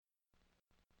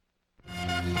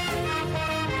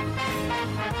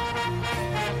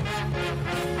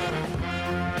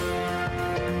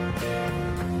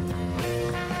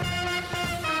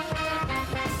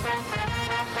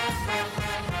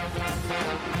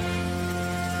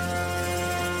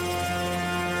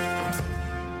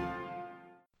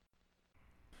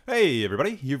Hey,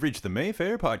 everybody. You've reached the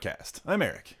Mayfair Podcast. I'm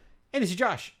Eric. And this is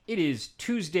Josh. It is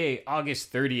Tuesday,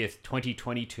 August 30th,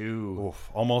 2022. Oof,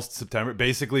 almost September.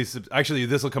 Basically, actually,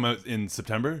 this will come out in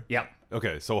September. Yep.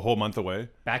 Okay, so a whole month away.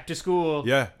 Back to school.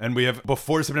 Yeah, and we have,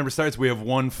 before September starts, we have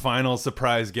one final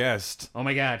surprise guest. Oh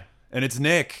my God. And it's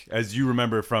Nick, as you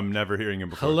remember from never hearing him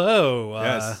before. Hello,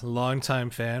 Yes. longtime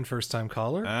fan, first-time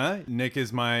caller. Nick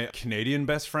is my Canadian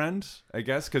best friend, I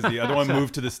guess, because the other one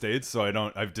moved to the States,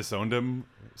 so I've disowned him.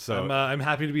 So I'm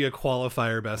happy to be a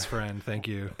qualifier best friend. Thank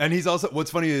you. And he's also, what's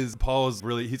funny is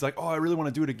he's like, oh, I really want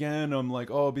to do it again. I'm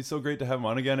like, oh, it'd be so great to have him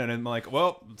on again. And I'm like,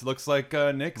 well, it looks like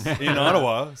Nick's in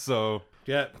Ottawa, so.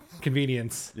 Yeah,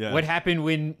 convenience. Yeah. What happened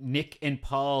when Nick and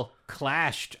Paul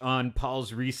clashed on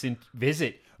Paul's recent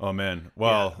visit? Oh, man.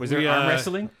 Well, Was there arm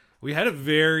wrestling? We had a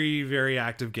very, very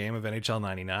active game of NHL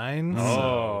 99. Oh.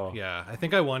 So, yeah. I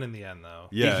think I won in the end, though.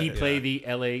 yeah. Did he play the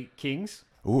LA Kings?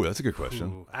 Ooh, that's a good question.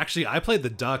 Ooh. Actually, I played the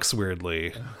Ducks,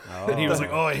 weirdly. And he was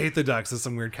like, oh, I hate the Ducks. It's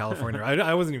some weird California.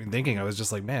 I wasn't even thinking. I was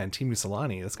just like, man, Team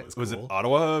Solani, this guy's cool. Was it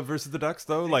Ottawa versus the Ducks,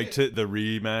 though? Like the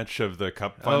rematch of the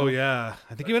Cup final? Oh, yeah.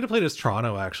 I think he might have played as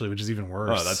Toronto, actually, which is even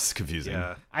worse. Oh, that's confusing.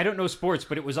 Yeah. I don't know sports,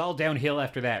 but it was all downhill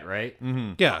after that, right?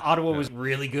 Yeah. Ottawa was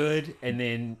really good, and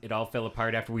then it all fell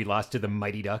apart after we lost to the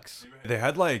Mighty Ducks. They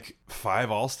had like 5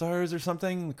 All-Stars or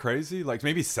something crazy. Like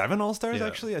maybe 7 All-Stars, Yeah.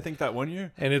 actually, I think that one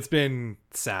year. And it's been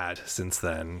sad since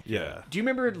then. Yeah. Do you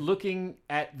remember looking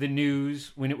at the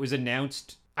news when it was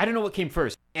announced? I don't know what came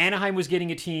first. Anaheim was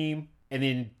getting a team, and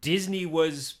then Disney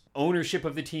was ownership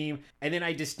of the team. And then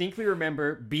I distinctly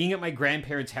remember being at my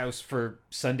grandparents' house for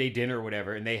Sunday dinner or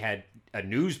whatever, and they had a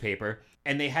newspaper,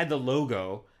 and they had the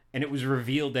logo, and it was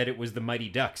revealed that it was the Mighty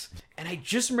Ducks. And I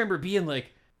just remember being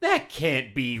like, that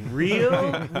can't be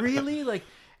real. Really? Like,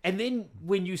 and then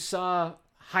when you saw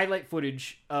highlight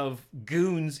footage of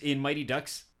goons in Mighty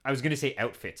Ducks, I was going to say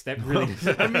outfits. That really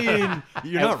I mean,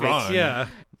 you're not Outfits, wrong. Yeah.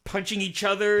 punching each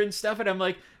other and stuff. And I'm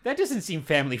like, that doesn't seem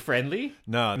family friendly.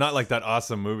 No, not like that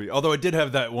awesome movie. Although it did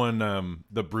have that one,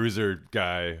 the Bruiser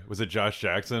guy. Was it Josh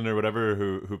Jackson or whatever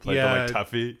who played the like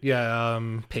toughie?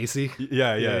 Yeah, Pacey.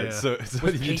 Yeah. Yeah. So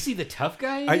Was you- Casey the tough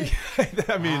guy in it?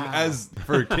 I mean, as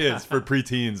for kids, for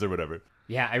preteens or whatever.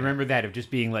 Yeah, I remember that of just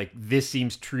being like, this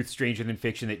seems truth stranger than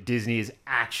fiction that Disney is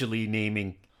actually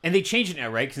naming. And they changed it now,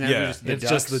 right? Because now Yeah, they're just the It's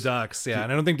Ducks. just the Ducks, yeah.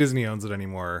 And I don't think Disney owns it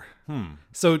anymore.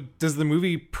 So does the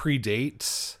movie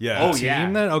predate Yeah. Oh, the team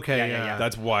yeah. then? Okay, Yeah, yeah. yeah, yeah.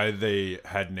 That's why they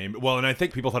had named. Well, and I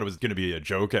think people thought it was going to be a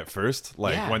joke at first,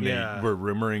 like Yeah. when they Yeah. were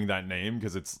rumoring that name,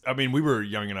 because it's. I mean, we were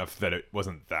young enough that it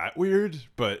wasn't that weird,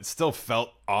 but it still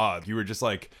felt odd. You were just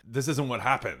like, "This isn't what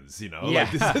happens," you know? Yeah.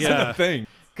 Like this isn't Yeah. a thing.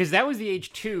 Because that was the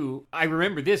age too. I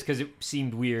remember this because it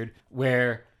seemed weird,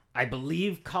 where I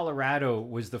believe Colorado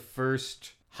was the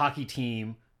first hockey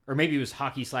team, or maybe it was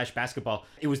hockey/basketball.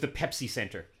 It was the Pepsi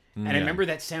Center. And I remember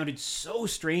that sounded so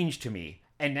strange to me.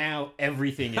 And now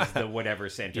everything is the whatever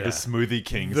center. The Smoothie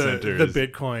King The Centers.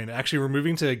 Bitcoin. Actually, we're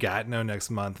moving to Gatineau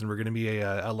next month, and we're going to be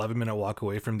a 11-minute walk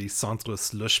away from the Centre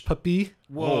Slush Puppy.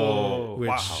 Whoa. Which,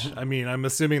 Wow. I mean, I'm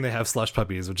assuming they have slush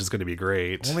puppies, which is going to be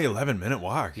great. Only 11-minute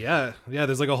walk. Yeah.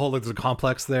 There's like a whole, there's a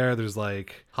complex there. There's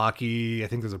like hockey. I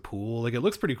think there's a pool. Like, it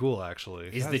looks pretty cool, actually.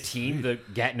 Is the team the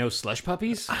Gatineau Slush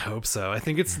Puppies? I hope so. I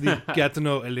think it's the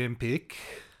Gatineau Olympique.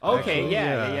 Okay,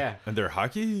 yeah. And they're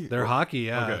hockey. They're hockey,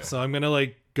 yeah. Okay. So I'm gonna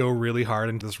like go really hard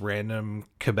into this random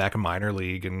Quebec minor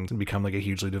league and become like a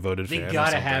hugely devoted They fan. or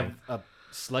gotta something. have a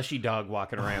slushy dog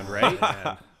walking around,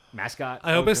 right? Mascot.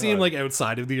 I hope I see him like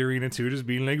outside of the arena too, just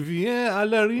being like "Viens à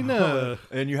l'arena,"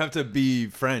 And you have to be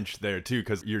French there too,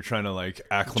 because you're trying to like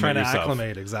acclimate trying to yourself.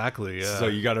 acclimate. Exactly. Yeah. So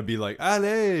you got to be like,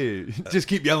 allez. Just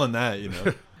keep yelling that, you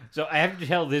know. So I have to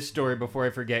tell this story before I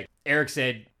forget. Eric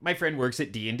said, my friend works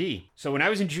at D&D. So when I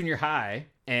was in junior high,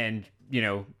 and, you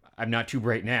know, I'm not too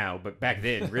bright now, but back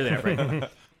then, really not bright.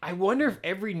 I wonder if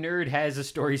every nerd has a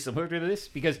story similar to this,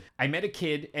 because I met a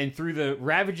kid, and through the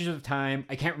ravages of time,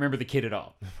 I can't remember the kid at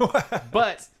all.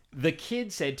 But the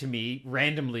kid said to me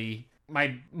randomly,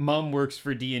 my mom works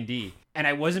for D&D. And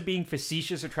I wasn't being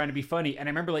facetious or trying to be funny. And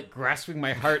I remember like grasping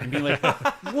my heart and being like,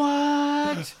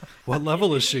 what? What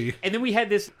level is she? And then we had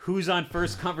this who's on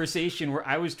first conversation where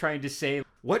I was trying to say,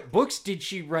 what books did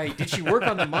she write? Did she work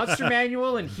on the Monster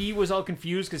Manual? And he was all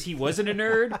confused because he wasn't a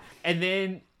nerd. And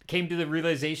then came to the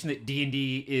realization that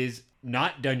D&D is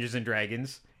not Dungeons and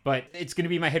Dragons, but it's going to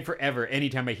be in my head forever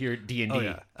anytime I hear D&D. Oh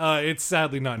yeah. It's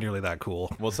sadly not nearly that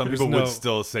cool. Well, some There's people no- would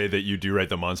still say that you do write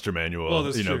the monster manual, Well,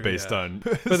 that's you know, true, based yeah. on.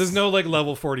 But there's no like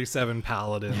level 47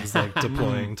 paladins like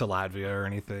deploying to Latvia or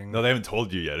anything. No, they haven't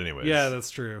told you yet, anyways. Yeah,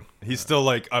 that's true. He's still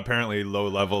like apparently low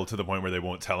level to the point where they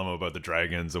won't tell him about the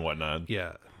dragons and whatnot.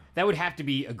 Yeah. That would have to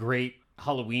be a great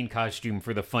Halloween costume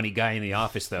for the funny guy in the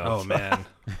office, though. Oh man.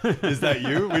 Is that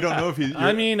you? We don't know if he's.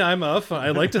 I mean, I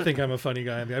like to think I'm a funny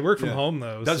guy. I work from home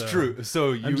though. That's so true.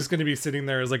 So I'm just going to be sitting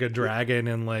there as like a dragon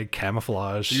in like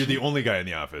camouflage. you're the only guy in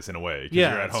the office in a way. 'Cause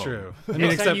yeah, you're at that's home. true. I mean, Next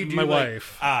time except you do, my like-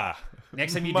 wife.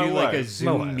 Next time you My do like a wife.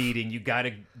 Zoom wife. meeting, you got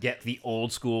to get the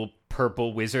old school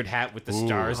purple wizard hat with the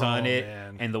stars on Oh, it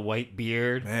man. and the white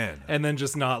beard. Man. And then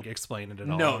just not explain it at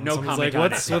all. No, And no someone's comment like,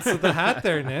 on what's it." what's with the hat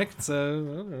there, Nick? So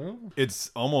I don't know.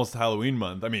 It's almost Halloween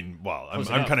month. I mean, well, I'm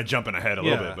enough. kind of jumping ahead a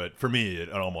little Yeah. bit, but for me, it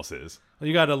almost is. Well,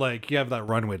 you gotta you have that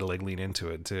runway to lean into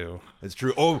it too. It's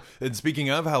true. Oh, and speaking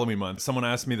of Halloween month, someone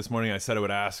asked me this morning. I said I would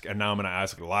ask, and now I'm going to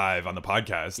ask live on the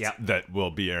podcast Yeah. that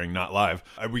will be airing not live.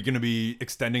 Are we going to be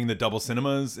extending the double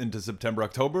cinemas into September,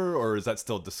 October, or is that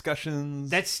still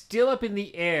discussions? That's still up in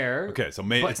the air. okay. So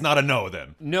but- it's not a no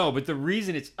then. No, but the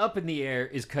reason it's up in the air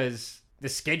is because the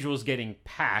schedule's getting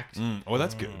packed. Oh,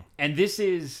 that's good. And this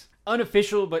is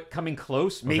unofficial, but coming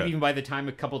close. Maybe Okay. even by the time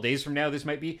a couple days from now, this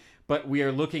might be. But we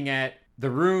are looking at The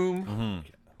Room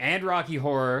and Rocky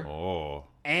Horror. Oh,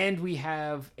 And we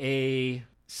have a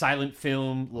silent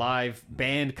film live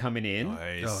band coming in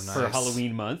nice. Oh, nice. for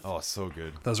Halloween month. Oh, so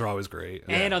good. Those are always great.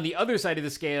 And on the other side of the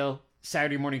scale,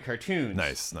 Saturday morning cartoons.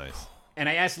 Nice, nice. And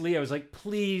I asked Lee, I was like,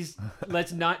 please,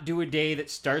 let's not do a day that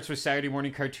starts with Saturday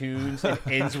morning cartoons and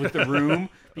ends with The Room,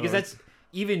 because that's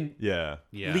even Yeah.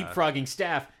 Yeah. leapfrogging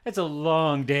staff. That's a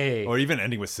long day. Or even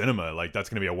ending with cinema, like that's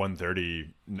going to be a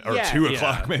 1:30 or Yeah. 2 Yeah.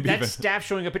 o'clock maybe. That's even. staff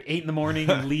showing up at 8 in the morning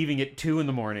and leaving at 2 in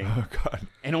the morning. Oh God.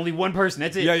 And only one person.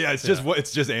 That's it. Yeah, yeah.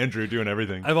 It's just Andrew doing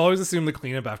everything. I've always assumed the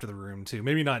cleanup after the room too.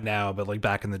 Maybe not now, but like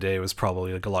back in the day, was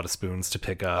probably like a lot of spoons to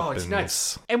pick up. Oh, it's and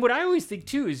nuts. And what I always think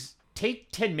too is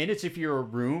take 10 minutes if you're a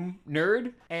room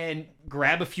nerd and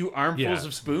grab a few armfuls Yeah.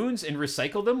 of spoons and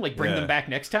recycle them, like bring Yeah. them back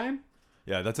next time.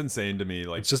 Yeah, that's insane to me.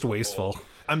 Like It's just wasteful.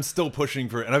 I'm still pushing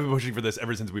for, and I've been pushing for this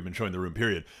ever since we've been showing The Room,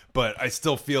 period. But I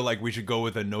still feel like we should go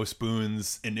with a no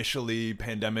spoons initially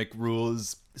pandemic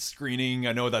rules screening.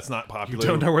 I know that's not popular.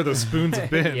 Don't know where those spoons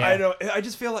have been. Yeah. I know. I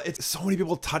just feel like it's so many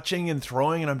people touching and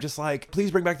throwing, and I'm just like,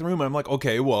 please bring back The Room. And I'm like,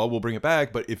 okay, well, we'll bring it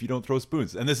back, but if you don't throw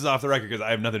spoons, and this is off the record because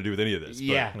I have nothing to do with any of this. But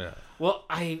Yeah. Yeah. Well,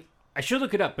 I should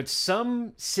look it up, but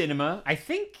some cinema, I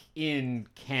think in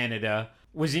Canada,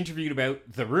 was interviewed about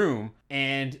The Room,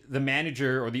 and the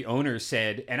manager or the owner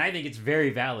said, and I think it's very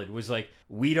valid, was like,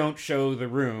 we don't show The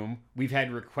Room. We've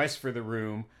had requests for The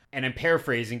Room. And I'm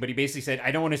paraphrasing, but he basically said,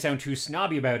 I don't want to sound too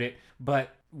snobby about it,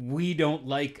 but we don't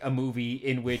like a movie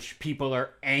in which people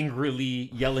are angrily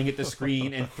yelling at the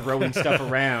screen and throwing stuff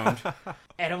around.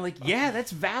 And I'm like, yeah,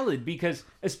 that's valid, because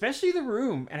especially The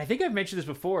Room, and I think I've mentioned this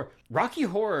before, Rocky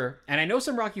Horror, and I know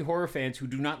some Rocky Horror fans who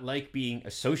do not like being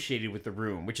associated with The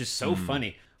Room, which is so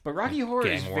funny. But Rocky Horror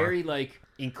is Gang war. very like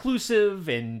inclusive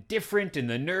and different, and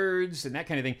the nerds and that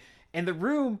kind of thing. And The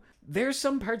Room, there's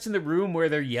some parts in The Room where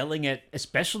they're yelling at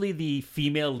especially the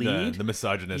female lead. the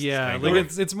misogynist. Yeah, angle.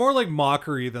 like it's more like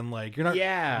mockery than like you're not.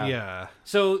 Yeah. Yeah.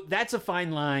 So that's a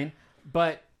fine line,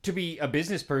 but to be a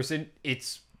business person,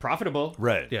 it's profitable.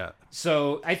 right. Yeah.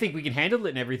 So I think we can handle it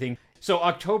and everything. So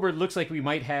October looks like we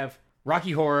might have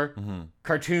Rocky Horror,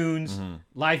 cartoons,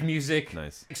 live music.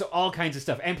 Nice. So all kinds of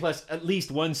stuff. And plus at least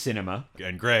one cinema.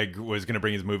 And Greg was going to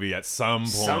bring his movie at some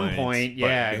point. Some point, but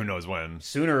yeah. who knows when?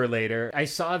 Sooner or later. I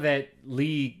saw that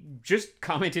Lee just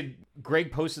commented,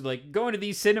 Greg posted like, going to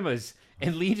these cinemas.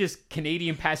 And Lee just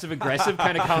Canadian passive aggressive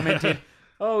kind of commented,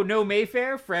 oh, no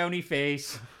Mayfair? Frowny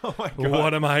face. Oh my God.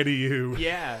 What am I to you?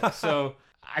 Yeah. So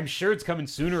I'm sure it's coming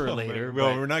sooner or later.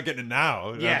 Well, but- we're not getting it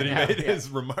now. Yeah, After he no, made yeah. his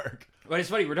remark. But it's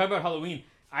funny, we're talking about Halloween.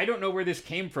 I don't know where this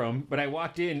came from, but I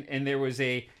walked in and there was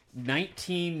a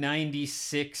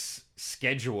 1996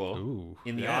 schedule Ooh,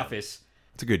 in the yeah. office.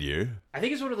 It's a good year. I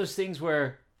think it's one of those things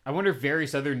where I wonder if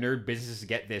various other nerd businesses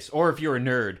get this, or if you're a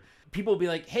nerd. People will be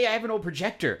like, hey, I have an old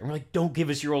projector. And we're like, don't give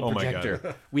us your old Oh my projector.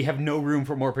 God. We have no room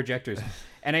for more projectors.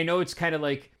 And I know it's kind of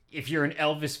like, if you're an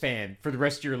Elvis fan for the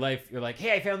rest of your life, you're like,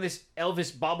 hey, I found this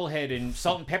Elvis bobblehead and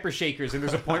salt and pepper shakers. And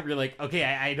there's a point where you're like, okay,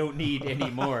 I don't need any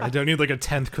more. I don't need like a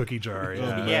 10th cookie jar. Yeah.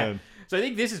 man. Yeah. So I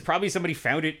think this is probably somebody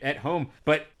found it at home.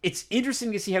 But it's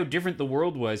interesting to see how different the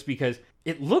world was, because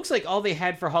it looks like all they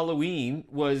had for Halloween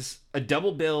was a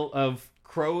double bill of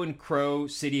Crow and Crow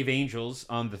City of Angels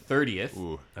on the 30th.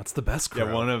 Ooh. That's the best crow.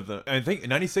 Yeah, one of the. I think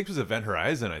 96 was Event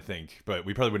Horizon, I think, but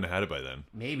we probably wouldn't have had it by then.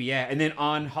 Maybe, yeah. And then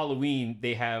on Halloween,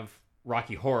 they have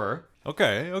Rocky Horror.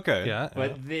 Okay. Yeah.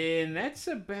 But then that's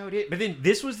about it. But then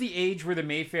this was the age where the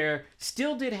Mayfair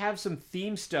still did have some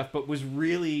theme stuff, but was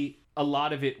really, a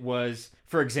lot of it was,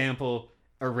 for example,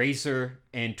 Eraser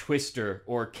and Twister,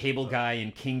 or Cable Guy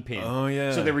and Kingpin. Oh,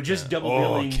 yeah. So they were just double Oh,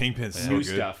 billing Kingpin's so new good.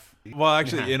 stuff. Well,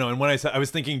 actually, and when I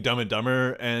was thinking Dumb and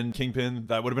Dumber and Kingpin,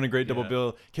 that would have been a great double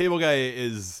bill. Cable Guy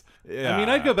is. Yeah. I mean,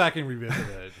 I'd go back and revisit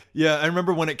it. Yeah, I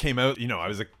remember when it came out, I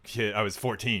was a kid, I was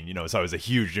 14, so I was a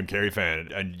huge Jim Carrey fan,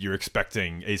 and you're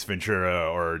expecting Ace Ventura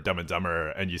or Dumb and Dumber,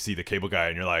 and you see the Cable Guy,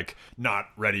 and you're like, not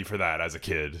ready for that as a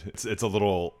kid. It's a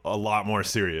lot more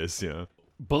serious,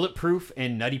 Bulletproof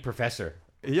and Nutty Professor.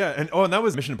 Yeah, and that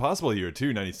was Mission Impossible year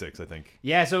too, 96, I think.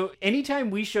 Yeah, so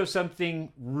anytime we show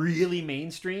something really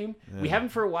mainstream, we haven't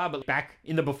for a while, but back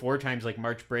in the before times like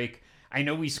March Break, I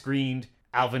know we screened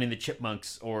Alvin and the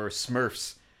Chipmunks or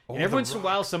Smurfs. And every once in a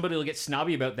while, somebody will get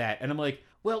snobby about that. And I'm like,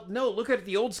 well, no, look at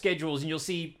the old schedules and you'll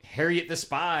see Harriet the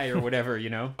Spy or whatever,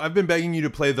 I've been begging you to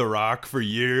play The Rock for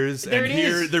years. There and it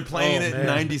here is. they're playing it in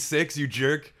 96, you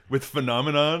jerk, with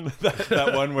Phenomenon.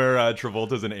 that one where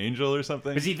Travolta's an angel or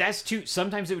something. But see, that's too,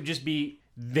 sometimes it would just be,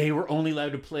 they were only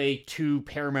allowed to play 2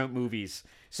 Paramount movies.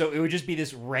 So it would just be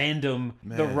this random,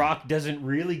 The Rock doesn't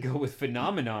really go with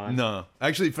Phenomenon. No.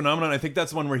 Actually, Phenomenon, I think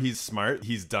that's one where he's smart.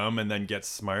 He's dumb and then gets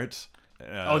smart.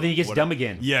 Then he gets dumb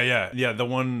again. Yeah.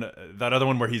 That other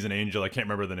one where he's an angel. I can't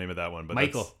remember the name of that one. But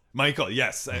Michael,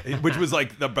 yes. Which was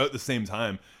like about the same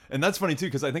time. And that's funny too,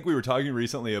 because I think we were talking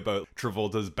recently about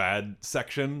Travolta's bad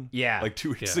section. Yeah. Like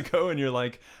 2 weeks ago. And you're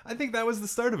like, I think that was the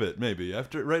start of it, maybe.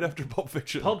 Right after Pulp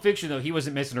Fiction. Pulp Fiction, though, he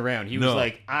wasn't messing around. He was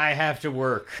like, I have to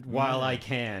work while I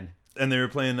can. And they were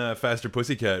playing Faster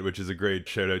Pussycat, which is a great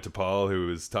shout out to Paul, who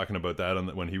was talking about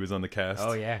that when he was on the cast.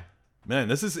 Oh, yeah. Man,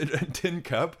 this is Tin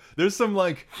Cup. There's some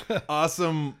like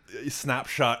awesome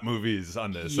snapshot movies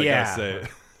on this, I gotta say.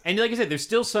 And like I said, there's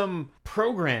still some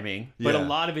programming, but a Yeah.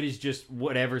 lot of it is just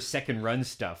whatever second run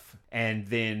stuff. And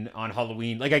then on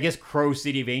Halloween, like I guess Crow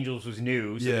City of Angels was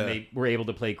new, so then they were able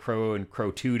to play Crow and Crow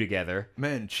 2 together.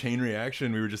 Man, Chain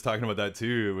Reaction, we were just talking about that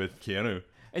too with Keanu.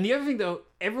 And the other thing though,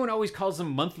 everyone always calls them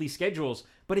monthly schedules,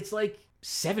 but it's like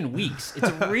 7 weeks. It's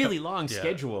a really long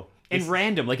schedule. And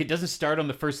random, like it doesn't start on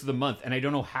the first of the month, and I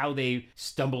don't know how they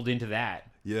stumbled into that.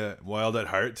 Yeah, Wild at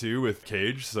Heart too with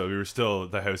Cage, so we were still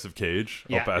the House of Cage.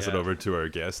 I'll pass it over to our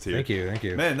guest here. Thank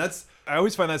you. Man, I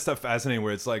always find that stuff fascinating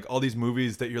where it's like all these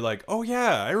movies that you're like, oh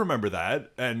yeah, I remember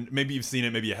that. And maybe you've seen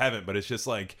it, maybe you haven't, but it's just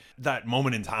like that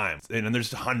moment in time. And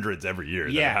there's hundreds every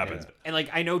year that happens. And like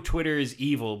I know Twitter is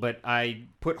evil, but I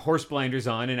put horse blinders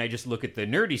on and I just look at the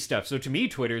nerdy stuff. So to me,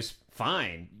 Twitter's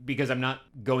fine because I'm not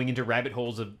going into rabbit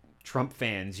holes of Trump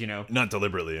fans, Not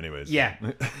deliberately, anyways. Yeah.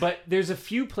 But there's a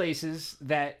few places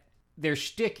that their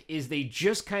shtick is they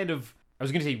just kind of, I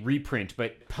was going to say reprint,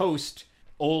 but post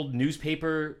old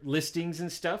newspaper listings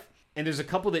and stuff. And there's a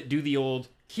couple that do the old,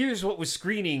 here's what was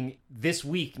screening this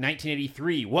week,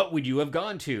 1983. What would you have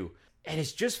gone to? And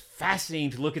it's just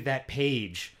fascinating to look at that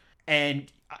page.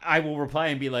 And I will reply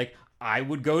and be like, I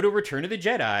would go to Return of the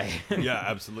Jedi. Yeah,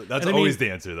 absolutely. That's always the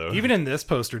answer, though. Even in this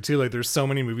poster, too, like, there's so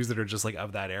many movies that are just, like,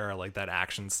 of that era, like that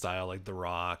action style, like The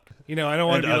Rock. I don't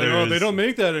want to be like, oh, they don't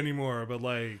make that anymore, but,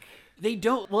 like... They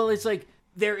don't. Well, it's like,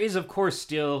 there is, of course,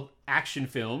 still action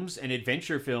films and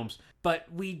adventure films, but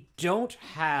we don't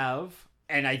have,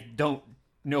 and I don't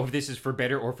know if this is for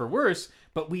better or for worse,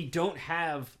 but we don't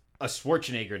have a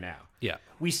Schwarzenegger now. Yeah.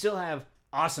 We still have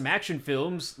awesome action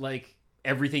films like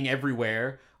Everything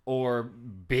Everywhere, or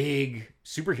big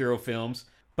superhero films,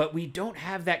 but we don't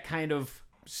have that kind of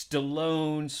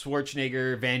Stallone,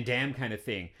 Schwarzenegger, Van Damme kind of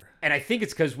thing. And I think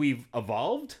it's because we've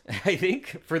evolved, I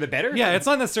think, for the better. Yeah, it's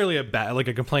not necessarily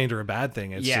a complaint or a bad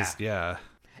thing. It's just.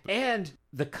 And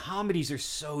the comedies are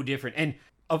so different. And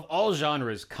of all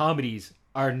genres, comedies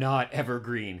are not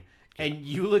evergreen. And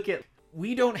you look at,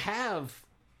 we don't have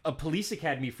a Police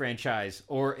Academy franchise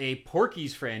or a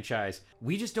Porky's franchise.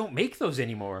 We just don't make those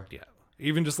anymore. Yeah.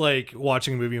 Even just like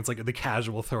watching a movie, it's like the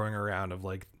casual throwing around of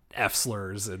like F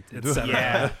slurs, etc.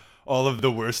 Yeah. All of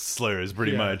the worst slurs,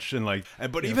 pretty much, and like,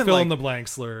 but even fill like in the blank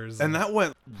slurs, and that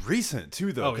went recent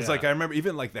too, though, Oh, because yeah. like I remember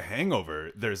even like The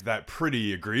Hangover, there's that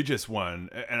pretty egregious one,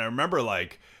 and I remember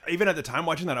like even at the time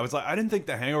watching that, I was like, I didn't think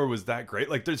The Hangover was that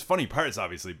great. Like, there's funny parts,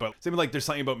 obviously, but same with like There's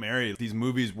Something About Mary, these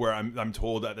movies where I'm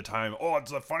told at the time, oh, it's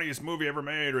the funniest movie ever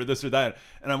made, or this or that,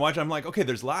 and I'm watching, I'm like, okay,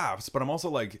 there's laughs, but I'm also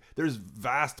like, there's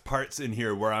vast parts in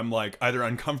here where I'm like either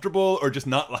uncomfortable or just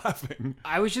not laughing.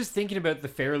 I was just thinking about the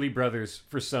Farrelly brothers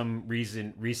for some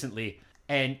reason recently,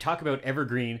 and talk about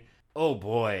evergreen. Oh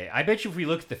boy, I bet you if we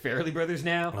look at the Farrelly brothers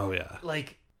now, Oh yeah.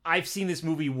 like I've seen this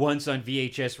movie once on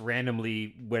VHS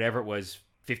randomly, whatever it was,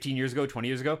 15 years ago, 20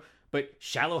 years ago, but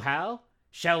Shallow Hal,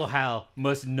 Shallow Hal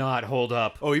must not hold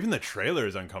up. Oh, even the trailer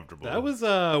is uncomfortable. That was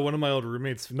one of my old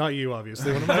roommates, not you,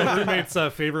 obviously. One of my old roommates'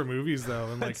 favorite movies, though,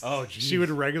 and like, she would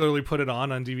regularly put it on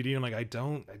DVD. And I'm like, I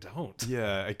don't.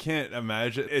 Yeah, I can't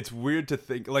imagine. It's weird to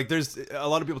think like there's a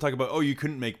lot of people talk about, oh, you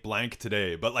couldn't make blank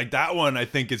today, but like that one I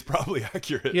think is probably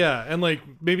accurate. Yeah, and like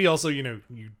maybe also you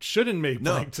shouldn't make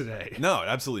blank today. No,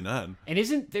 absolutely not. And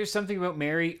isn't there something about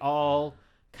Mary all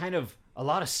kind of a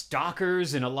lot of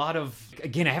stalkers and a lot of,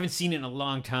 again, I haven't seen it in a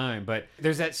long time, but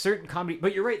there's that certain comedy.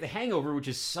 But you're right, The Hangover, which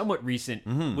is somewhat recent,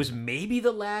 was maybe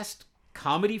the last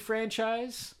comedy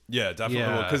franchise. Yeah, definitely.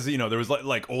 Yeah. Because there was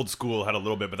like Old School had a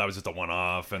little bit, but that was just a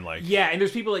one-off, and like Yeah, and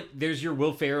there's people like, there's your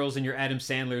Will Ferrells and your Adam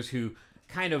Sandlers who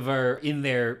kind of are in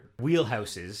their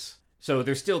wheelhouses. So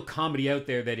there's still comedy out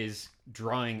there that is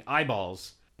drawing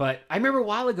eyeballs. But I remember a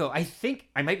while ago, I think,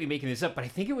 I might be making this up, but I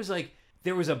think it was like,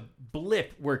 there was a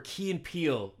blip where Key and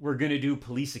Peele were going to do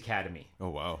Police Academy. oh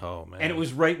wow, Oh man, And it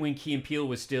was right when Key and Peele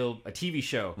was still a TV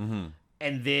show.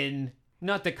 And then,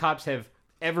 not that cops have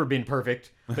ever been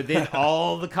perfect, but then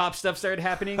all the cop stuff started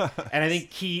happening. And I think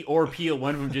Key or Peele,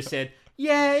 one of them just said,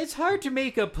 yeah, it's hard to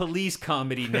make a police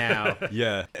comedy now.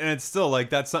 yeah, and it's still like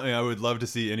that's something I would love to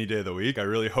see any day of the week. I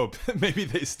really hope that maybe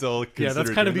they still consider yeah, that's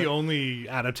kind of doing the that. only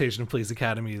adaptation of Police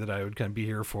Academy that I would kind of be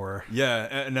here for. Yeah,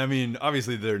 and I mean,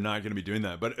 obviously they're not going to be doing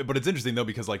that, but it's interesting though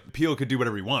because like Peele could do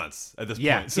whatever he wants at this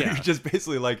point. So you're just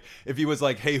basically like, if he was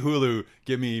like, "Hey Hulu,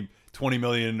 give me 20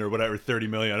 million or whatever, 30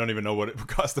 million," I don't even know what it would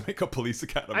cost to make a Police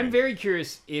Academy. I'm very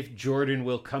curious if Jordan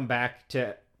will come back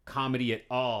to comedy at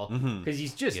all, because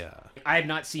he's just, I have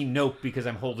not seen Nope because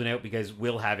I'm holding out because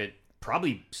we'll have it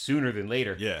probably sooner than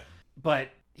later. Yeah, But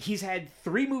he's had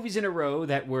 3 movies in a row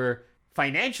that were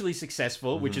financially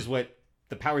successful, which is what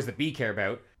the powers that be care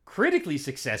about, critically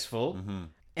successful,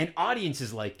 and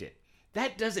audiences liked it.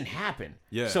 That doesn't happen.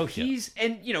 Yeah, So he's,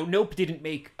 and Nope didn't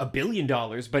make $1 billion,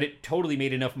 but it totally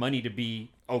made enough money to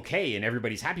be okay, and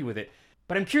everybody's happy with it.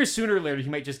 But I'm curious, sooner or later he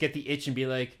might just get the itch and be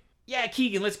like, yeah,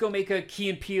 Keegan, let's go make a Key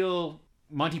and Peele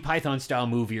Monty Python style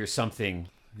movie or something.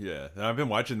 yeah. And I've been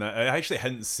watching that. I actually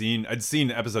hadn't seen. I'd seen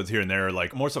episodes here and there,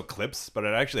 like more so clips, but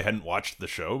I actually hadn't watched the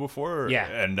show before. Yeah.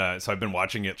 And so I've been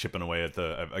watching it, chipping away at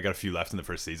I got a few left in the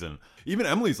first season. Even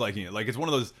Emily's liking it. Like it's one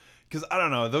of those. Because I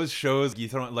don't know, those shows you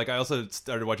throw like I also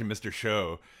started watching Mr.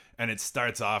 Show, and it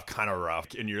starts off kind of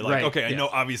rough, and you're like, Right, okay, I know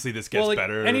obviously this gets Well, like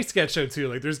better. any sketch show too,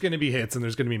 like there's going to be hits and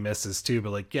there's going to be misses too. But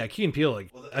like, yeah, Key and Peele,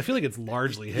 like I feel like it's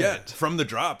largely hit. Yeah, from the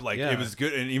drop, like Yeah. it was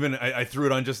good, and even I threw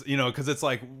it on just because it's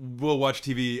like we'll watch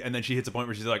TV, and then she hits a point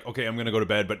where she's like, okay, I'm gonna go to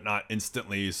bed, but not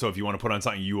instantly. So if you want to put on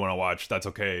something you want to watch, that's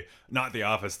okay. Not The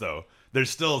Office though. There's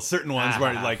still certain ones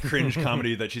where like cringe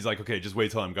comedy that she's like, okay, just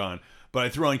wait till I'm gone. But I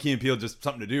threw on Key and Peele just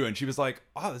something to do, and she was like,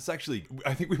 oh, this actually,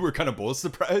 I think we were kind of both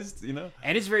surprised,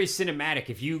 And it's very cinematic.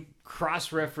 If you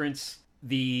cross-reference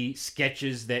the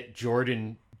sketches that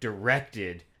Jordan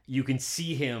directed, you can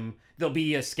see him. There'll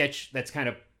be a sketch that's kind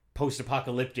of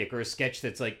post-apocalyptic or a sketch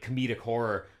that's like comedic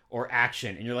horror or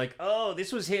action. And you're like, oh,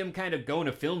 this was him kind of going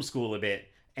to film school a bit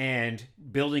and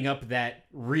building up that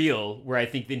reel where I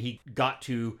think then he got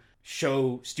to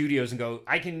show studios and go,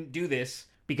 I can do this,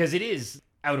 because it is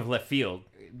out of left field.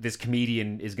 This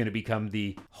comedian is going to become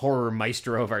the horror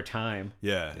maestro of our time.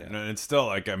 Yeah, and it's still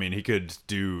like, I mean, he could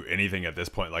do anything at this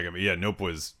point. Like, I mean, yeah, Nope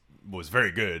was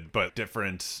very good, but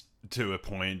different to a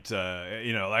point. Like,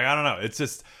 I don't know. It's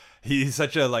just he's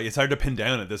such a it's hard to pin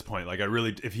down at this point. Like, I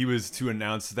really, if he was to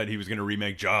announce that he was going to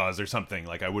remake Jaws or something,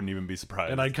 like I wouldn't even be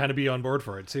surprised. And I'd kind of be on board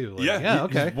for it too. Like, yeah,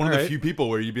 okay. He's one of the few people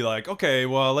where you'd be like, okay,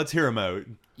 well, let's hear him out.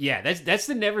 Yeah, that's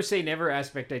the never say never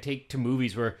aspect I take to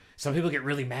movies, where some people get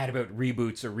really mad about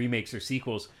reboots or remakes or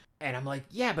sequels. And I'm like,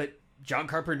 yeah, but John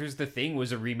Carpenter's The Thing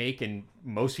was a remake, and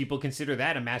most people consider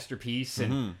that a masterpiece.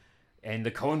 And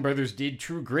the Coen brothers did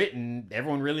True Grit, and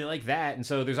everyone really liked that. And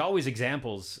so there's always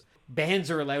examples. Bands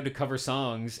are allowed to cover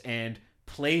songs, and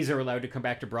plays are allowed to come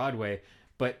back to Broadway.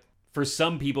 But for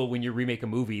some people, when you remake a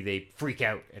movie, they freak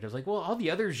out. And I was like, well, all the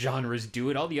other genres do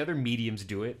it. All the other mediums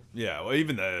do it. Yeah, well,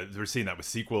 even we're seeing that with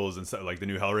sequels and stuff, like the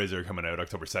new Hellraiser coming out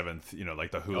October 7th,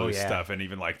 like the Hulu stuff, and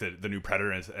even like the new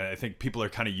Predator. And I think people are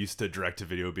kind of used to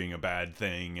direct-to-video being a bad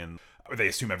thing, and they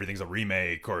assume everything's a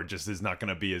remake or just is not going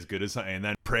to be as good as something. And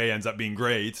then Prey ends up being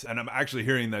great. And I'm actually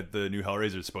hearing that the new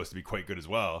Hellraiser is supposed to be quite good as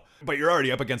well. But you're already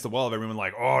up against the wall of everyone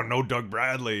like, oh, no Doug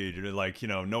Bradley. You're like,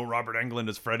 no Robert Englund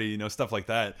as Freddy, stuff like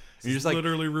that. And you're just like,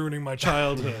 literally ruining my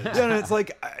childhood. yeah, and it's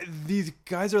like these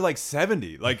guys are like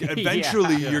 70. Like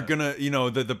eventually you're gonna,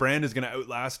 the brand is gonna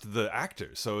outlast the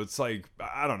actors. So it's like,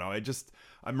 I don't know.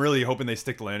 I'm really hoping they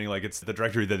stick the landing. Like it's the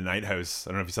director of The Night House. I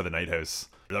don't know if you saw The Night House.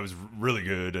 That was really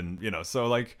good, and so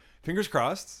like fingers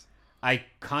crossed. I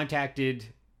contacted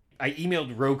I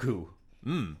emailed Roku. I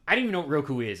don't even know what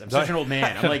Roku is. I'm such an old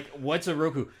man. I'm like, what's a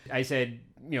Roku? I said,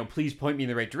 please point me in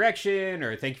the right direction,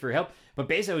 or thank you for your help. But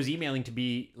basically, I was emailing to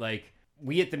be like,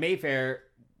 we at the Mayfair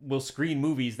will screen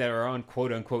movies that are on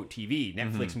quote unquote TV,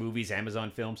 Netflix movies,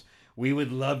 Amazon films. We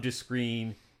would love to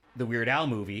screen the Weird Al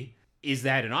movie. Is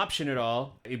that an option at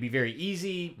all? It'd be very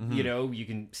easy. You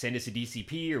can send us a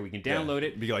DCP or we can download it.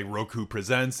 It'd be like Roku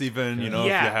Presents even, if you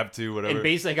have to, whatever. And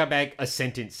basically I got back a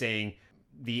sentence saying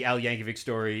the Al Yankovic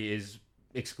story is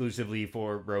exclusively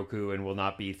for Roku and will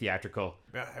not be theatrical.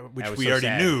 Which we so already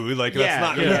sad. knew. Like, Yeah,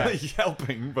 that's not yeah. really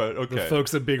helping, but okay. The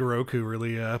folks at Big Roku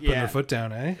really putting their foot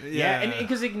down, eh? Yeah, and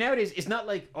because nowadays it's not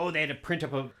like, they had to print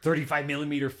up a 35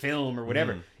 millimeter film or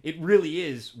whatever. It really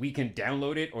is. We can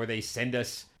download it or they send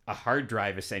us a hard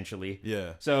drive essentially.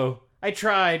 Yeah. So I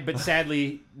tried, but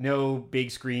sadly, no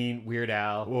big screen Weird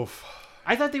Al. Oof.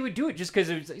 I thought they would do it just because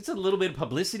it's a little bit of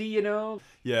publicity,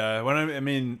 Yeah,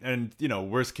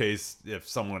 worst case, if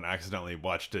someone accidentally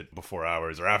watched it before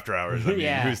hours or after hours,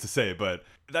 who's to say? But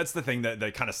that's the thing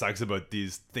that kind of sucks about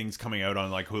these things coming out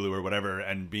on like Hulu or whatever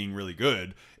and being really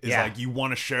good is like you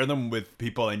want to share them with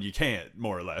people and you can't,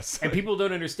 more or less. And people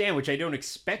don't understand, which I don't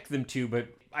expect them to, but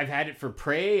I've had it for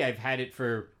Prey, I've had it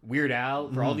for Weird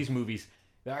Al, for all these movies.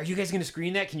 Are you guys going to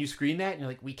screen that? Can you screen that? And you're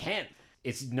like, we can't.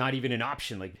 It's not even an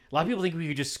option. Like a lot of people think we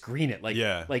could just screen it,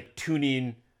 like tune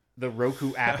in the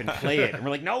Roku app and play it, and we're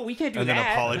like, no, we can't do and that. And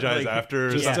then apologize after.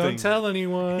 Just something. don't tell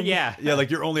anyone. Yeah, like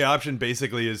your only option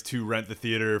basically is to rent the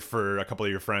theater for a couple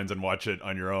of your friends and watch it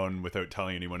on your own without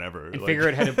telling anyone ever. And figure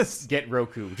out how to get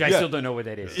Roku, which I still don't know what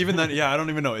that is. Even then, I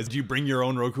don't even know. Do you bring your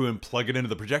own Roku and plug it into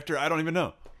the projector? I don't even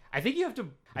know. I think you have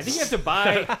to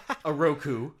buy a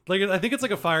Roku. Like I think it's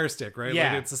like a Fire Stick, right?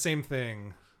 Yeah. Like it's the same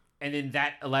thing. And then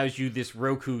that allows you this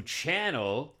Roku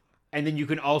channel, and then you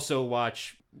can also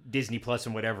watch Disney Plus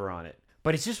and whatever on it.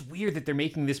 But it's just weird that they're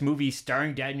making this movie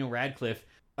starring Daniel Radcliffe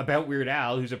about Weird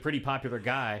Al, who's a pretty popular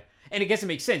guy. And I guess it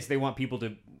makes sense. They want people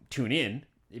to tune in.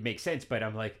 It makes sense. But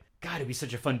I'm like, God, it'd be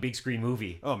such a fun big screen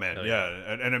movie. Oh, man,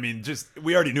 yeah. And I mean,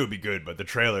 we already knew it'd be good, but the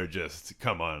trailer just,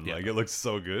 come on. Like, it looks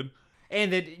so good.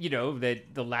 And that,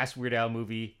 that the last Weird Al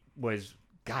movie was,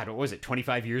 God, what was it,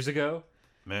 25 years ago?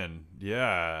 Man,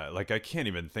 yeah. Like, I can't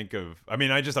even think of... I mean,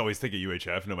 I just always think of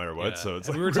UHF no matter what, so it's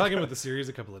like... We were talking about the series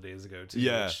a couple of days ago, too.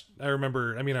 Yeah. Which I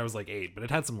remember, I was like 8, but it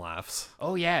had some laughs.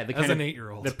 Oh, yeah. The As an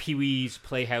 8-year-old. The Pee-wee's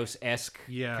Playhouse-esque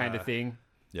kind of thing.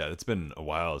 Yeah, it's been a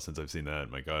while since I've seen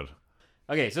that. My God.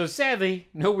 Okay, so sadly,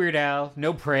 no Weird Al,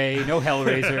 no Prey, no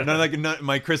Hellraiser. none of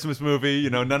my Christmas movie,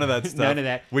 none of that stuff. None of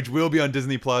that. Which will be on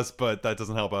Disney Plus, but that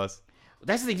doesn't help us.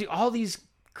 That's the thing. All these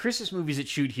Christmas movies that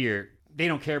shoot here, they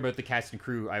don't care about the cast and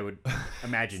crew, I would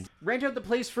imagine. Rent out the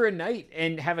place for a night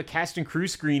and have a cast and crew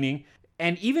screening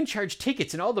and even charge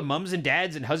tickets, and all the mums and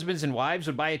dads and husbands and wives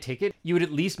would buy a ticket. You would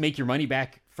at least make your money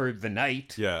back for the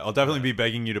night. Yeah, I'll definitely be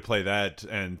begging you to play that,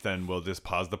 and then we'll just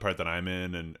pause the part that I'm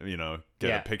in and,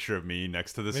 get a picture of me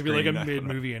next to the Maybe screen. like a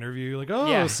mid-movie interview. Like,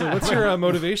 so what's Yeah. your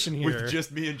motivation here? With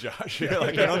just me and Josh.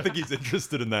 I don't think he's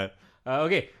interested in that.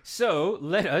 Okay, so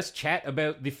let us chat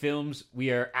about the films we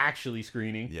are actually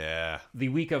screening. Yeah. The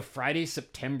week of Friday,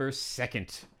 September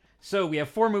 2nd. So we have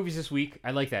 4 movies this week. I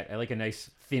like that. I like a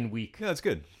nice thin week. Yeah, that's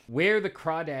good. Where the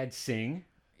Crawdads Sing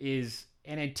is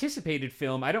an anticipated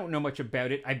film. I don't know much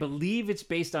about it. I believe it's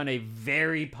based on a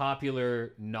very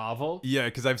popular novel. Yeah,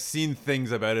 because I've seen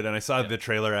things about it, and I saw the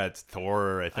trailer at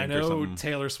Thor, I think, I or know something.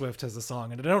 Taylor Swift has a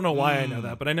song in it. I don't know why I know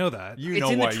that, but I know that.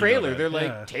 It's in the trailer. They're like,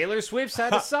 Yeah. Taylor Swift's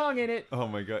had a song in it. Oh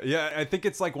my God. Yeah, I think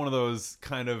it's like one of those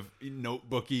kind of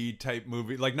notebooky type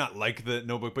movie. Like, not like the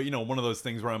Notebook, but, one of those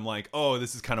things where I'm like, oh,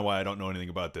 this is kind of why I don't know anything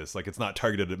about this. Like, it's not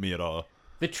targeted at me at all.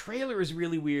 The trailer is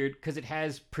really weird because it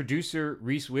has producer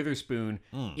Reese Witherspoon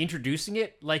introducing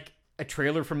it like a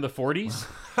trailer from the 40s,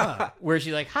 where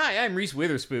she's like, "Hi, I'm Reese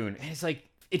Witherspoon," and it's like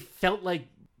it felt like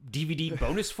DVD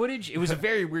bonus footage. It was a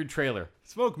very weird trailer.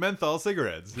 Smoke menthol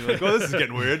cigarettes. You're like, oh, this is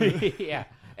getting weird. Yeah.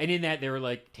 And in that, they were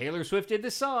like, Taylor Swift did the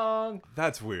song.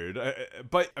 That's weird.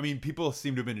 But, I mean, people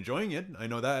seem to have been enjoying it. I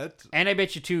know that. And I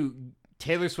bet you, too,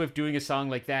 Taylor Swift doing a song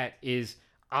like that is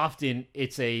often,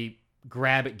 it's a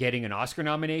grab at getting an Oscar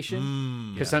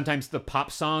nomination. Because sometimes the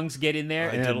pop songs get in there.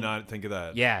 I and did not think of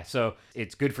that. Yeah, so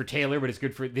it's good for Taylor, but it's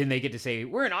good for... Then they get to say,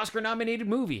 we're an Oscar-nominated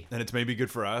movie. And it's maybe good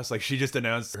for us. Like, she just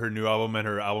announced her new album and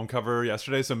her album cover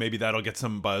yesterday, so maybe that'll get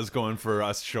some buzz going for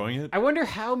us showing it. I wonder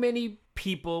how many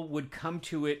people would come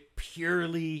to it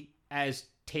purely as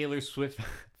Taylor Swift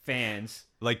fans.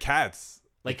 Like Cats.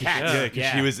 Like Cats. Yeah,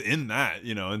 because she was in that,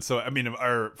 and so, I mean,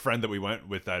 our friend that we went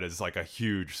with that is like a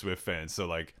huge Swift fan, so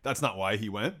like, that's not why he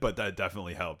went, but that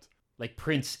definitely helped. like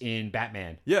Prince in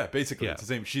Batman. Yeah, basically. Yeah. It's the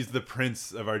same. She's the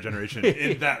prince of our generation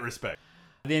in that respect.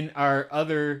 Then our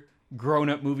other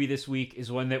grown-up movie this week is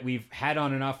one that we've had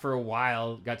on and off for a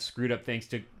while, got screwed up thanks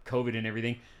to COVID and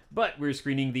everything. But we're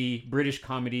screening the British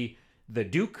comedy The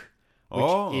Duke,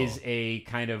 which is a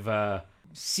kind of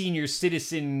senior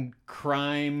citizen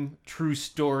crime true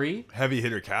story. Heavy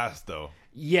hitter cast, though.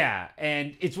 Yeah,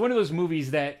 and it's one of those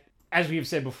movies that, as we have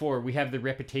said before, we have the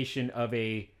reputation of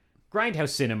a grindhouse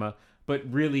cinema, but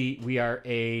really we are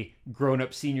a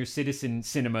grown-up senior citizen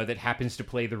cinema that happens to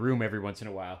play The Room every once in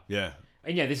a while. Yeah.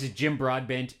 And yeah, this is Jim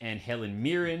Broadbent and Helen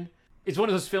Mirren. It's one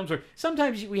of those films where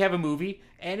sometimes we have a movie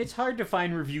and it's hard to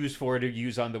find reviews for it to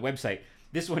use on the website.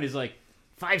 This one is like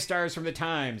 5 stars from the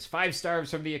Times, 5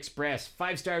 stars from the Express,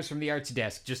 5 stars from the Arts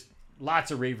Desk, just lots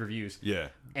of rave reviews. Yeah.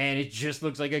 And it just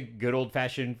looks like a good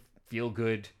old-fashioned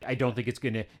feel-good. I don't think it's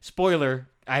going to... Spoiler,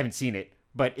 I haven't seen it,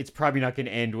 but it's probably not going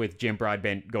to end with Jim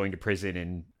Broadbent going to prison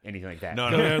and anything like that. No,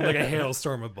 Like a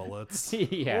hailstorm of bullets.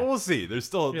 Yeah. Well, we'll see. There's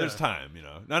time, you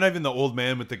know. Not even the old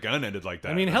man with the gun ended like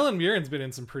that. I mean, Helen Mirren's been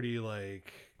in some pretty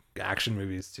like action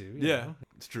movies too. you Yeah, know?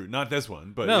 it's true. Not this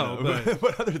one, but No, you know, but-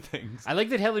 but other things. I like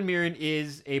that Helen Mirren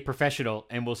is a professional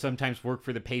and will sometimes work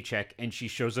for the paycheck, and she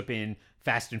shows up in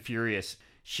Fast and Furious.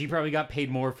 She probably got paid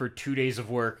more for 2 days of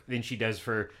work than she does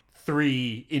for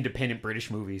 3 independent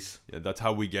British movies. Yeah, that's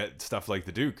how we get stuff like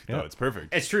the Duke. No, Yeah. it's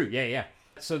perfect. It's true, yeah.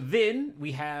 So then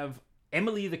we have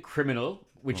Emily the Criminal,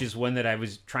 which is one that I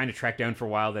was trying to track down for a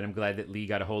while that I'm glad that Lee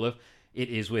got a hold of. It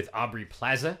is with Aubrey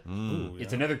Plaza.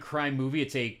 It's another crime movie.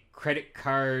 It's a credit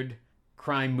card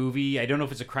crime movie. I don't know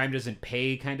if it's a crime doesn't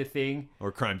pay kind of thing,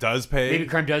 Or crime does pay. Maybe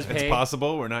crime does pay. It's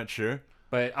possible. We're not sure.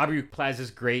 but Aubrey Plaza's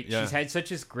great. Yeah. She's had such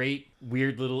this great,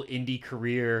 weird little indie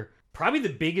career. Probably the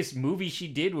biggest movie she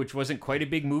did, which wasn't quite a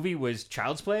big movie, was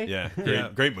Child's Play. Yeah, Yeah.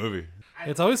 great movie.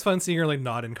 It's always fun seeing her like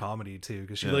not in comedy too,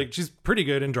 because she's pretty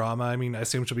good in drama. I mean, I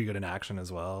assume she'll be good in action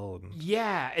as well. And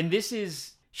Yeah, and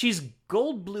she's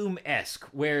Goldblum-esque,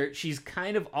 where she's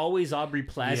kind of always Aubrey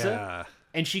Plaza, yeah,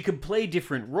 and she could play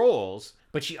different roles,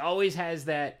 but she always has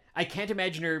that. I can't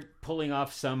imagine her pulling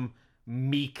off some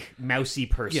meek, mousy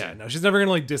person. yeah, no, she's never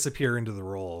gonna like disappear into the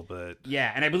role, but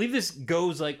Yeah, and I believe this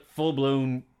goes like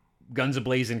full-blown guns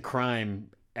a-blazing crime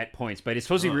at points, but it's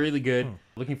supposed to be really good.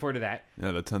 Looking forward to that.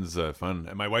 Yeah, that sounds fun.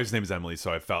 And my wife's name is Emily,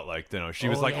 so I felt like, you know, she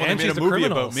was Oh, like, yeah, "Oh, they and made she's a a movie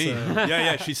criminal, about me." so-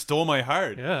 Yeah, she stole my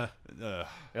heart. yeah,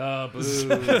 Oh,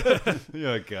 boo.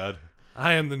 Yeah, God.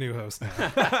 I am the new host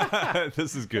now.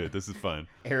 This is good. This is fun.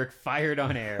 Eric fired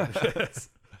on air.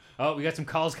 Oh, we got some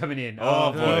calls coming in.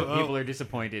 Oh, boy. oh. People are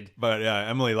disappointed. But yeah,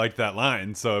 Emily liked that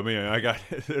line, so I mean,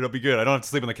 it'll be good. I don't have to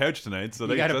sleep on the couch tonight, so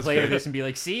You got to that's play good. this and be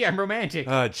like, see, I'm romantic.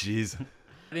 Ah, jeez. And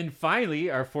then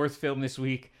finally, our 4th film this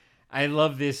week. I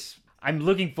love this. I'm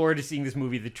looking forward to seeing this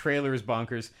movie. The trailer is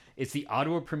bonkers. It's the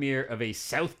Ottawa premiere of a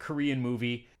South Korean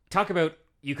movie. Talk about,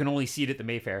 you can only see it at the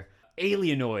Mayfair.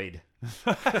 Alienoid.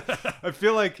 I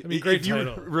feel like great if you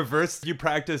title. you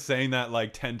practice saying that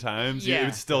like 10 times, Yeah. it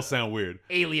would still sound weird.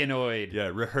 Alienoid. Yeah,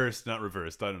 rehearsed, not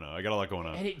reversed. I don't know. I got a lot going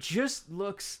on. And it just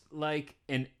looks like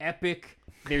an epic.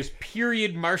 There's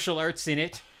period martial arts in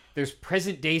it. There's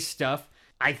present day stuff.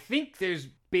 I think there's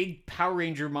big Power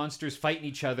Ranger monsters fighting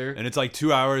each other. And it's like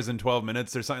 2 hours and 12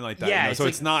 minutes or something like that. Yeah, you know? it's So like-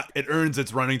 it's not. It earns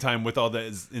its running time with all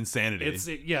the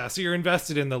insanity. Yeah, so you're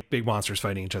invested in the big monsters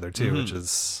fighting each other too, which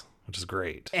is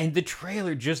great. And the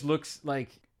trailer just looks like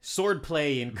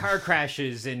swordplay and car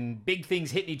crashes and big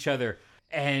things hitting each other.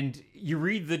 And you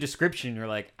read the description, you're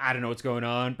like, I don't know what's going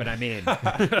on, but I'm in.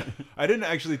 I didn't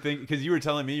actually think, because you were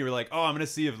telling me, you were like, oh, I'm going to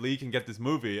see if Lee can get this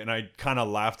movie. And I kind of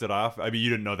laughed it off. I mean, you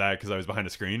didn't know that because I was behind a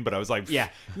screen, but I was like, Yeah.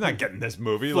 I'm not getting this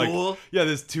movie. Fool. Like, yeah,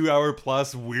 this 2 hour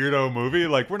plus weirdo movie.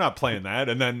 Like, we're not playing that.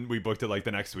 And then we booked it like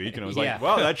the next week. And I was Yeah. like,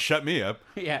 well, that shut me up.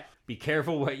 Yeah, be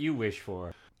careful what you wish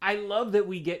for. I love that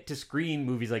we get to screen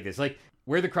movies like this. Like,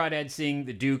 Where the Crawdads Sing,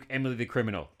 The Duke, Emily the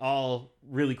Criminal. All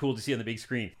really cool to see on the big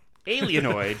screen.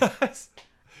 Alienoid.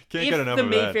 Can't get If enough the of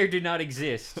that. Mayfair did not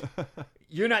exist,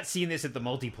 you're not seeing this at the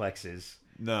multiplexes.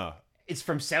 No. It's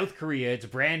from South Korea. It's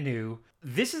brand new.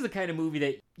 This is the kind of movie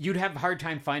that you'd have a hard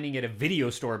time finding at a video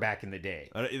store back in the day.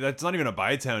 That's not even a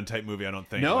Bytown type movie, I don't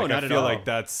think. No, like, not I at feel all. like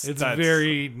that's It's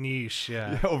very niche,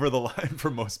 yeah. over the line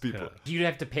for most people. You'd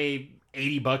have to pay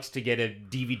 $80 to get a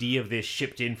DVD of this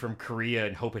shipped in from Korea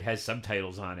and hope it has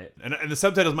subtitles on it. And the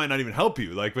subtitles might not even help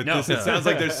you. Like with No. this, it sounds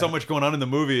like there's so much going on in the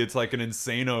movie. It's like an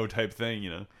insano type thing, you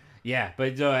know? Yeah,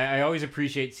 but I always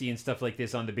appreciate seeing stuff like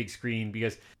this on the big screen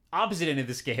because opposite end of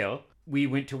the scale, we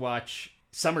went to watch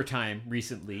Summertime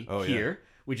recently here,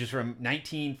 which is from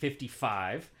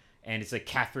 1955, and it's a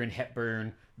Katharine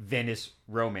Hepburn Venice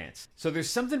romance. So there's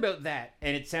something about that,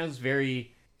 and it sounds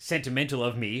very sentimental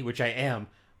of me, which I am,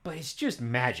 but it's just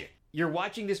magic. You're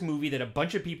watching this movie that a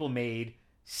bunch of people made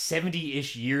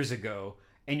 70-ish years ago,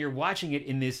 and you're watching it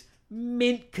in this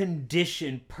mint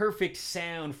condition, perfect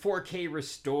sound, 4K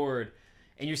restored,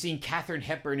 and you're seeing Katharine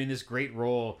Hepburn in this great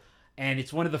role. And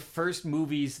it's one of the first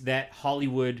movies that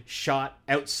Hollywood shot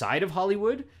outside of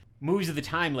Hollywood. Movies of the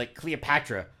time, like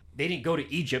Cleopatra, they didn't go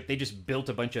to Egypt. They just built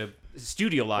a bunch of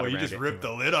studio lot Well, you around just it. ripped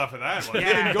the lid off of that one. Yeah,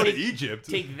 They didn't go to take- Egypt.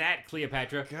 Take that,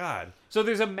 Cleopatra. God. So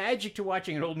there's a magic to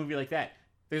watching an old movie like that.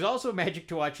 There's also a magic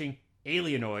to watching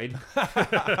Alienoid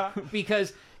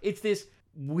because it's this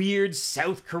weird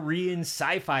South Korean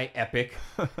sci-fi epic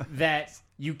that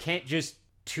you can't just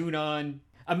tune on.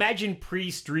 Imagine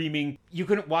pre-streaming, you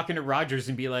couldn't walk into Rogers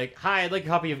and be like, "Hi, I'd like a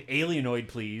copy of Alienoid,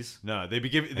 please." No, they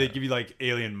give you like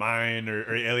Alien Mine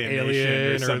or Alien Nation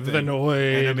Alien or or something. The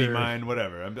Noid Enemy or- Mine,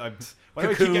 whatever. Why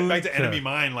do I keep getting back to Enemy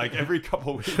Mine like every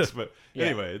couple of weeks? But Yeah.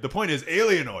 anyway, the point is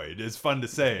Alienoid is fun to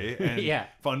say and Yeah.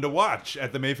 fun to watch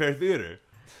at the Mayfair Theater.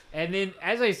 And then,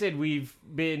 as I said, we've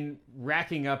been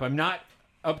racking up. I'm not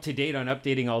up to date on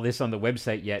updating all this on the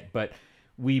website yet, but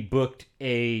we booked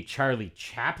a Charlie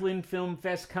Chaplin Film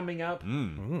Fest coming up.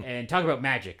 And talk about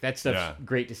magic. That stuff's Yeah.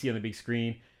 great to see on the big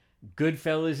screen.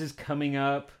 Goodfellas is coming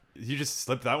up. You just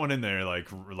slip that one in there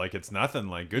like it's nothing.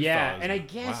 Like Goodfellas. Yeah, and I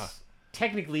guess Wow.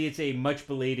 technically it's a much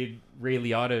belated Ray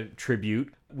Liotta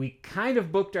tribute. We kind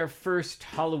of booked our first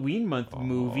Halloween month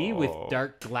movie with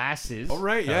Dark Glasses. Oh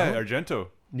right, yeah, Argento.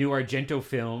 New Argento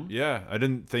film. Yeah, I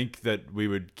didn't think that we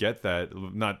would get that,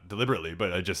 not deliberately,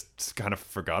 but I just kind of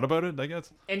forgot about it, I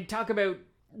guess. And talk about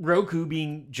Roku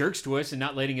being jerks to us and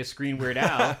not letting us screen Weird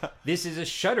Al. This is a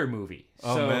Shudder movie.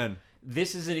 Oh, So man.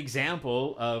 this is an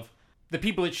example of the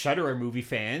people at Shudder are movie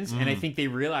fans, and I think they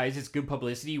realize it's good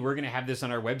publicity. We're going to have this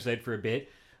on our website for a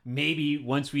bit. Maybe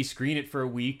once we screen it for a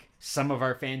week, some of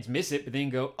our fans miss it, but then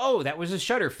go, "Oh, that was a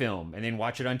Shudder film," and then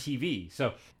watch it on TV.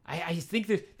 So I think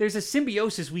that there's a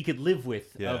symbiosis we could live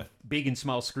with Yeah. of big and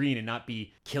small screen and not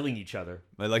be killing each other.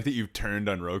 I like that you've turned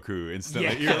on Roku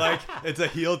instantly. Yeah. You're like, it's a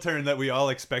heel turn that we all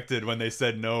expected when they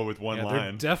said no with one Yeah, they're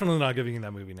line. definitely not giving you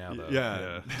that movie now, though.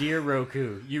 Yeah. Dear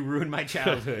Roku, you ruined my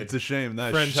childhood. It's a shame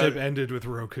that Friendship ended with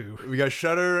Roku. we got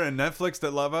Shudder and Netflix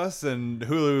that love us, and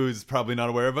Hulu's probably not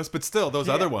aware of us, but still, those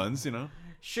other ones, you know.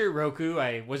 Sure, Roku,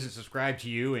 I wasn't subscribed to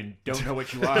you and don't know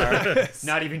what you are.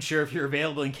 Not even sure if you're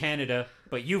available in Canada,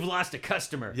 but you've lost a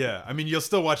customer. Yeah, I mean, you'll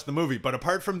still watch the movie, but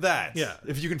apart from that, Yeah.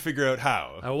 if you can figure out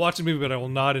how. I will watch the movie, but I will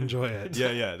not enjoy it.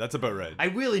 Yeah, that's about right. I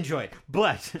will enjoy it,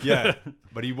 but Yeah,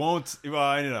 but he won't. Well,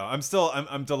 I don't know.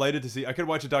 I'm delighted to see. I could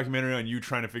watch a documentary on you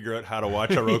trying to figure out how to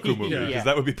watch a Roku movie because Yeah.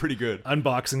 that would be pretty good.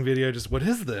 Unboxing video, just what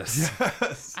is this?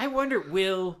 I wonder,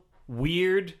 will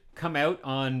Weird come out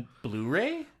on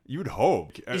Blu-ray? You'd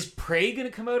hope. Is Prey going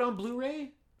to come out on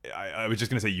Blu-ray? I was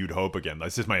just gonna say you'd hope again.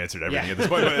 That's just my answer to everything Yeah. at this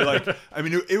point. But like, I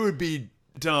mean, it would be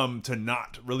dumb to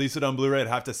not release it on Blu-ray. I'd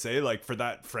have to say, like, for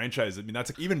that franchise, I mean,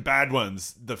 that's even bad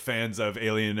ones. The fans of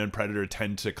Alien and Predator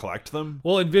tend to collect them.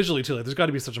 Well, and visually too, like, there's got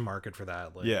to be such a market for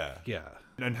that. Like, Yeah. yeah.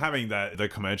 And having the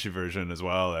Comanche version as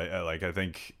well, I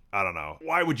think, I don't know.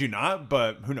 Why would you not?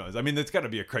 But who knows? I mean, it's got to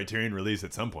be a Criterion release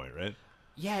at some point, right?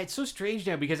 Yeah, it's so strange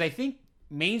now because I think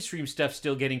mainstream stuff's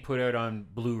still getting put out on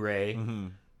Blu-ray.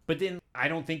 But then I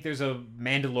don't think there's a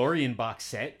Mandalorian box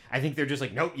set. I think they're just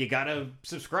like, nope, you gotta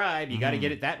subscribe. You gotta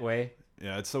get it that way.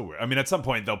 Yeah, it's so weird. I mean, at some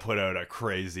point they'll put out a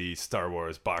crazy Star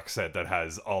Wars box set that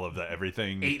has all of the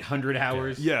everything. 800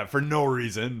 hours. Yeah, for no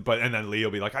reason. But and then Lee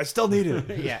will be like, I still need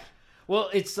it. Yeah. Well,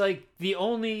 it's like the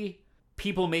only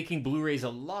people making Blu-rays a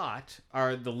lot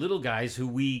are the little guys who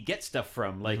we get stuff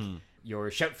from, like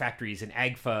your Shout Factories and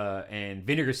Agfa and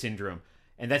Vinegar Syndrome.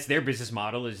 And that's their business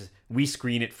model is we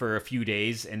screen it for a few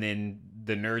days and then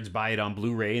the nerds buy it on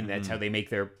Blu-ray and that's how they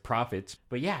make their profits.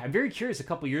 But yeah, I'm very curious a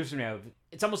couple years from now.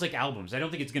 It's almost like albums. I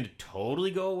don't think it's going to totally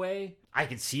go away. I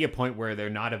could see a point where they're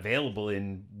not available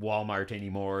in Walmart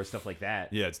anymore or stuff like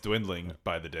that. Yeah, it's dwindling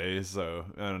by the day. So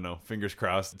I don't know. Fingers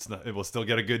crossed. It's not. It will still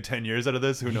get a good 10 years out of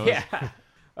this. Who knows? Yeah.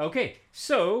 Okay,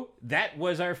 so that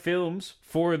was our films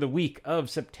for the week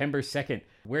of September 2nd,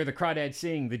 where the Crawdads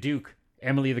Sing, The Duke,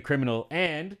 Emily the Criminal,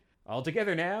 and all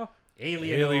together now,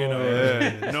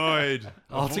 Alienoid. Noid.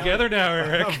 All together now,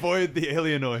 Eric. Avoid the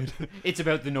alienoid. It's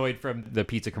about the Noid from the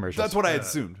pizza commercials. That's what I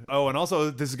assumed. Oh, and also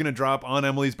this is gonna drop on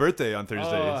Emily's birthday on Thursday.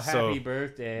 Oh, so happy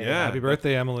birthday. yeah, Happy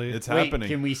birthday, Emily. it's Wait, happening.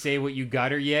 can we say what you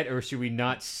got her yet, or should we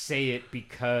not say it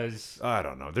because... I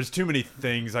don't know. There's too many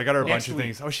things. I got her a Next bunch of week.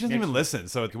 things. Oh, she doesn't Next even week. listen,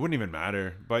 so it wouldn't even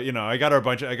matter. But you know, I got her a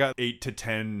bunch. I got 8 to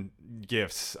 10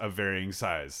 gifts of varying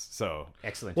size. So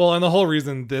Excellent. Well, and the whole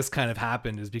reason this kind of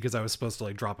happened is because I was supposed to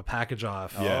like drop a package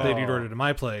off. Yeah. They'd ordered to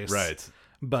my place. right.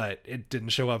 but it didn't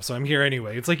show up, so I'm here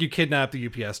anyway. It's like you kidnapped the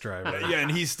UPS driver. Yeah,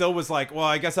 and he still was like, well,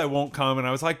 I guess I won't come. And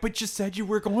I was like, but you said you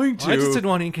were going to. Well, I just didn't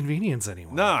want to inconvenience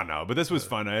anyone. No, but this was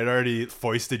fun. I had already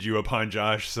foisted you upon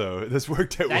Josh, so this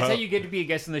worked out That's well. how you get to be a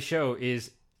guest on the show.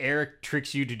 Is Eric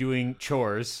tricks you to doing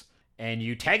chores and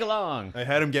you tag along. I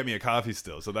had him get me a coffee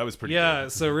still, so that was pretty Yeah,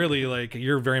 good. so really, like,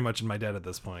 you're very much in my debt at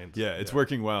this point. Yeah, it's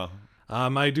working well.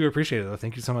 I do appreciate it, though.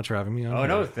 Thank you so much for having me on. Oh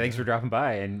no! Thanks for dropping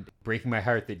by and breaking my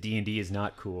heart that D&D is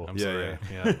not cool. I'm Yeah, sorry.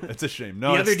 yeah. It's a shame.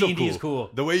 No, The it's other still D&D is cool.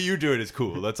 The way you do it is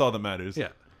cool. That's all that matters. Yeah.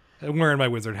 I'm wearing my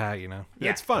wizard hat, you know.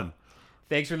 Yeah, it's fun.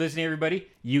 Thanks for listening, everybody.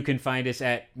 You can find us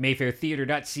at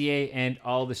mayfairtheater.ca and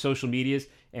all the social medias,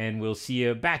 and we'll see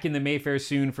you back in the Mayfair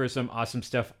soon for some awesome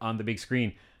stuff on the big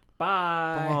screen.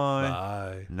 Bye.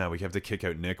 Bye. Now we have to kick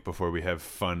out Nick before we have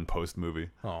fun post movie.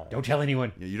 Oh. Don't tell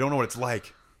anyone. Yeah, you don't know what it's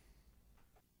like.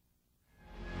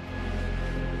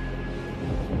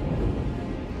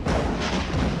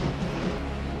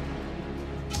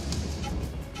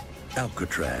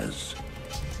 Alcatraz,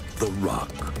 The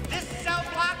Rock, This cell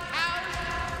block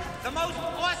housed the most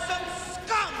awesome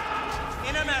scum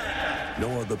in America.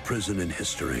 no other prison in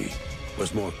history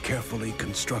was more carefully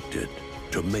constructed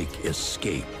to make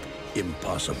escape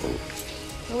impossible.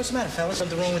 What's the matter, fellas?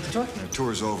 Something wrong with the tour? The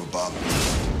tour's over, Bob.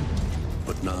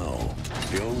 But now,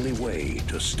 the only way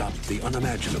to stop the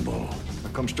unimaginable I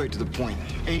come straight to the point.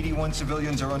 81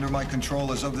 civilians are under my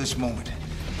control as of this moment.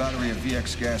 A battery of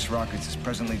VX gas rockets is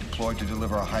presently deployed to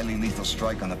deliver a highly lethal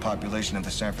strike on the population of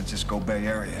the San Francisco Bay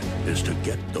Area. is to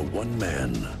get the one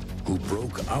man who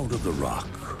broke out of the rock.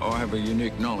 Oh, I have a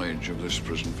unique knowledge of this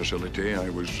prison facility. I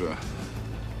was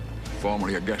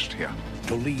formerly a guest here.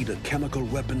 To lead a chemical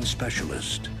weapons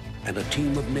specialist and a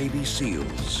team of Navy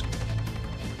SEALs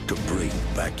to break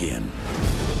back in.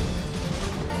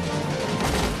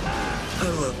 I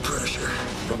love pressure.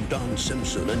 From Don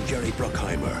Simpson and Jerry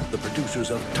Bruckheimer, the producers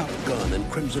of Top Gun and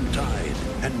Crimson Tide,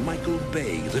 and Michael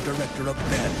Bay, the director of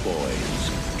Bad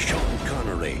Boys, Sean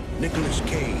Connery, Nicolas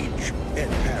Cage, Ed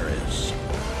Harris.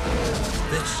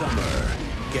 This summer,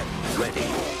 get ready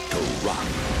to rock.